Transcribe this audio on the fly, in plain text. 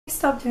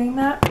stop doing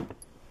that?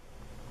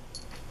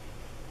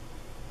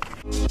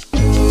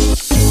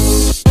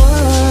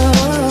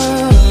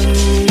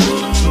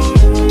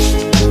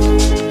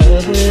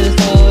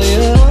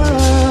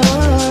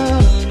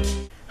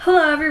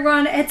 Hello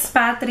everyone, it's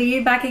Patri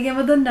back again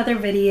with another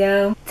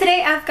video.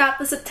 Today I've got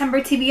the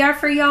September TBR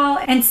for y'all,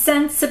 and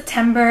since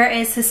September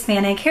is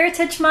Hispanic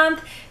Heritage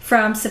Month,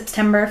 from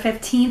September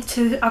 15th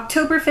to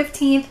October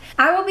 15th,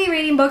 I will be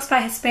reading books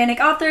by Hispanic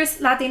authors,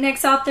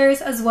 Latinx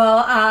authors, as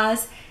well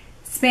as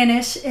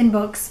Spanish in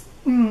books.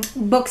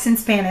 Books in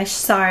Spanish,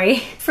 sorry.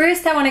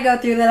 First, I want to go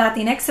through the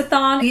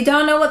LATINXATHON. If you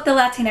don't know what the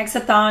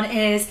LATINXATHON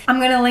is, I'm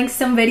going to link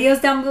some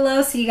videos down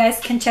below so you guys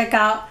can check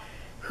out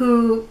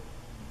the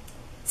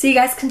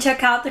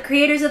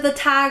creators of the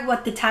tag,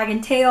 what the tag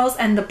entails,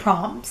 and the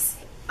prompts.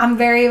 I'm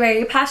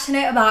very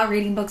passionate about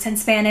reading books in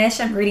Spanish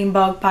and reading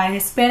books by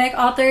Hispanic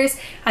authors.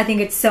 I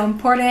think it's so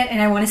important and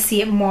I want to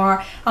see it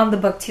more on the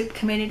booktube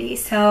community.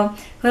 So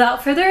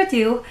without further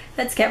ado,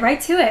 let's get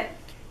right to it.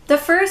 The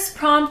first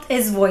prompt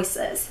is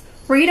voices.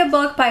 Read a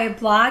book by a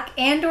Black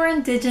and/or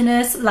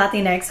Indigenous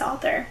Latinx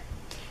author.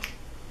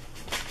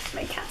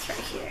 My cat's right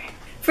here.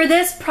 For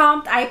this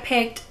prompt, I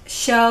picked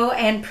Show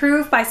and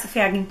Prove by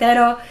Sofía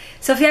Quintero.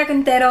 Sofía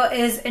Quintero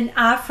is an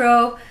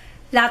Afro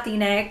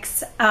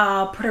Latinx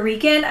Puerto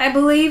Rican, I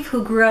believe,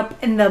 who grew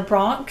up in the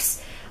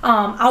Bronx.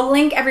 I'll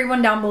link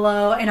everyone down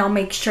below and I'll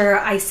make sure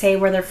I say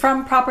where they're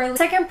from properly. The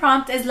second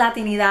prompt is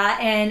Latinidad,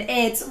 and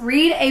it's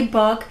read a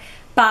book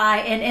by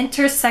an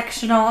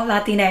intersectional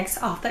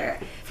Latinx author.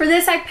 For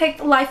this, I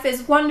picked Life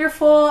is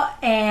Wonderful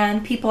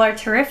and People Are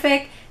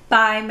Terrific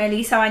by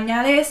Meliza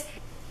Bañales.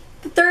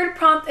 The third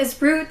prompt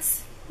is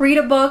Roots. Read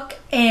a book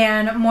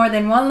in more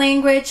than one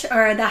language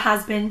or that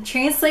has been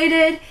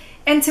translated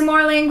into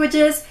more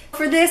languages.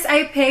 For this,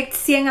 I picked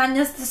Cien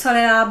años de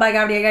soledad by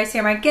Gabriel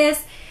García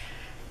Márquez.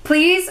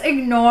 Please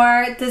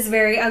ignore this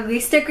very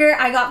ugly sticker.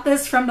 I got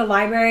this from the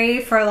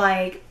library for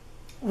like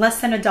less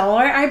than $1,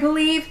 I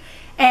believe,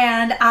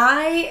 and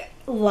I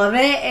love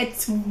it.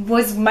 It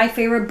was my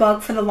favorite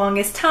book for the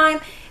longest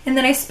time, and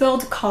then I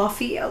spilled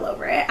coffee all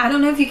over it. I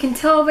don't know if you can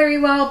tell very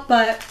well,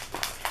 but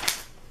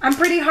I'm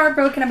pretty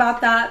heartbroken about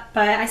that,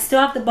 but I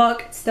still have the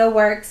book. It still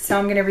works, so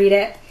I'm gonna read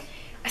it.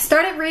 I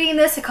started reading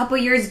this a couple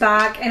years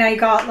back and I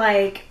got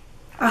like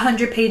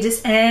 100 pages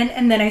in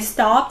and then I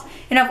stopped,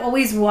 and I've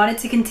always wanted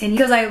to continue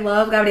because I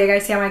love Gabriel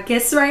García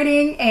Márquez's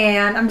writing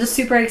and I'm just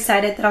super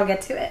excited that I'll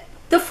get to it.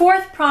 The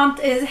fourth prompt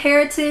is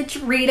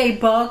Heritage. Read a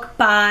book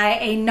by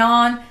a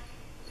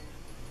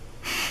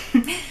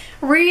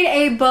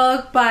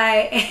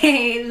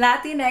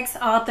Latinx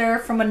author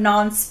from a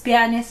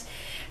non-Spanish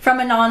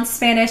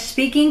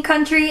speaking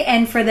country,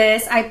 and for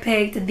this I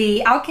picked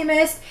The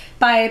Alchemist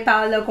by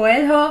Paulo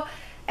Coelho.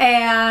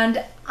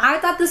 And I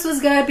thought this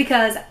was good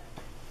because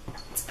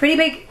it's pretty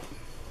big.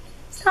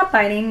 Stop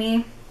biting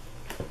me.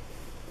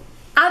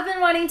 I've been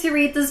wanting to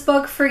read this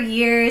book for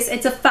years.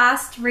 It's a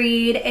fast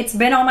read. It's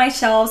been on my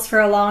shelves for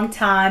a long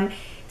time.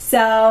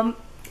 So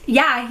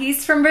yeah,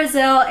 he's from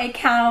Brazil. It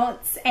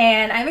counts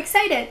and I'm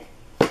excited.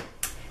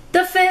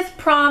 The fifth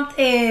prompt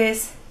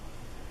is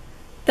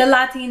the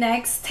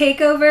Latinx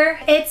takeover.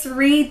 It's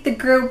read the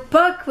group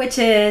book, which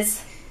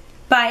is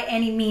By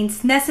Any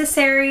Means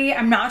Necessary.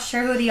 I'm not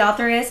sure who the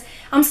author is.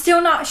 I'm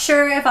still not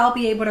sure if I'll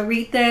be able to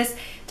read this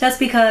just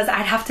because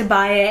I'd have to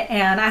buy it,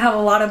 and I have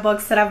a lot of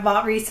books that I've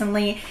bought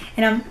recently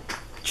and I'm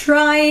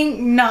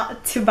trying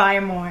not to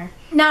buy more.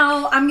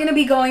 Now I'm gonna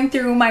be going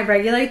through my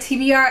regular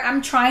TBR.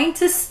 I'm trying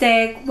to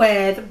stick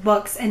with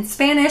books in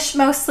Spanish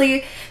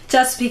mostly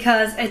just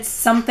because it's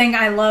something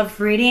I love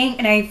reading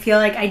and I feel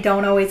like I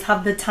don't always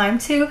have the time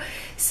to,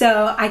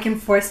 so I can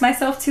force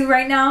myself to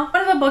right now.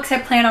 One of the books I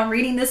plan on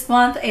reading this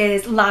month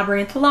is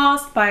Labyrinth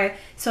Lost by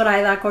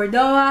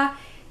Soledad.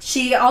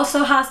 She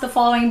also has the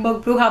following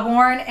book, Bruja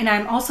Born, and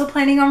I'm also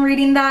planning on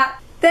reading that.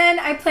 Then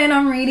I plan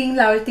on reading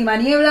La Última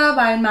Niebla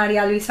by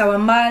María Luisa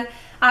Bombal.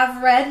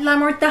 I've read La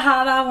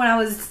Mortajada when I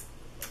was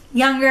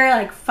younger,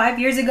 like 5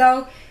 years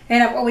ago,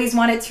 and I've always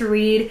wanted to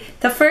read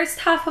the first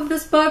half of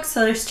this book,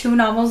 so there's 2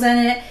 novels in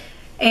it,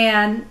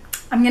 and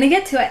I'm gonna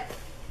get to it.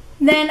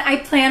 Then I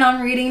plan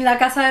on reading La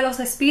Casa de los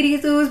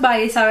Espíritus by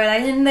Isabel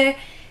Allende,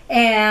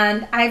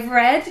 and I've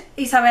read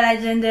Isabel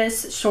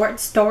Allende's short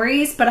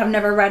stories, but I've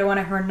never read one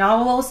of her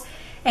novels,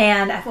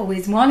 and I've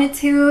always wanted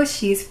to.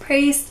 She's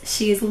praised,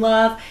 she's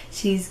loved,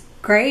 she's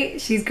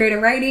great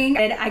at writing.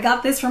 And I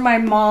got this from my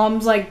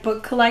mom's like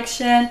book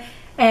collection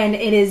and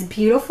it is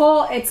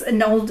beautiful. It's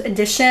an old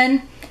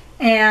edition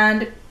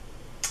and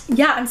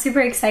yeah, I'm super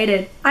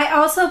excited. I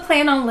also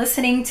plan on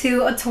listening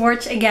to A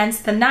Torch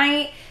Against the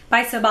Night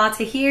by Sabaa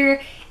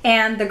Tahir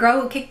and The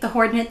Girl Who Kicked the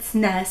Hornet's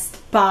Nest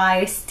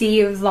by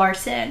Steve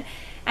Larson.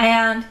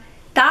 And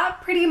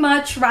that pretty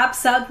much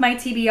wraps up my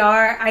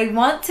TBR. I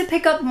want to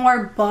pick up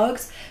more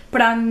books,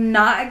 but I'm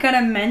not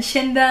gonna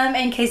mention them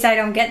in case I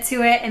don't get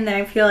to it and then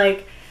I feel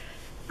like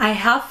I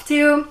have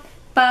to.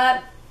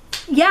 But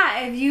yeah,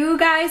 if you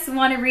guys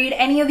want to read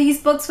any of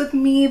these books with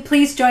me,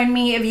 please join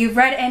me. If you've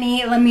read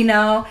any, let me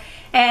know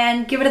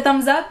and give it a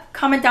thumbs up,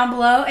 comment down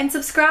below, and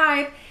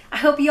subscribe. I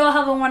hope you all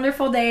have a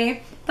wonderful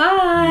day.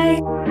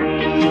 Bye!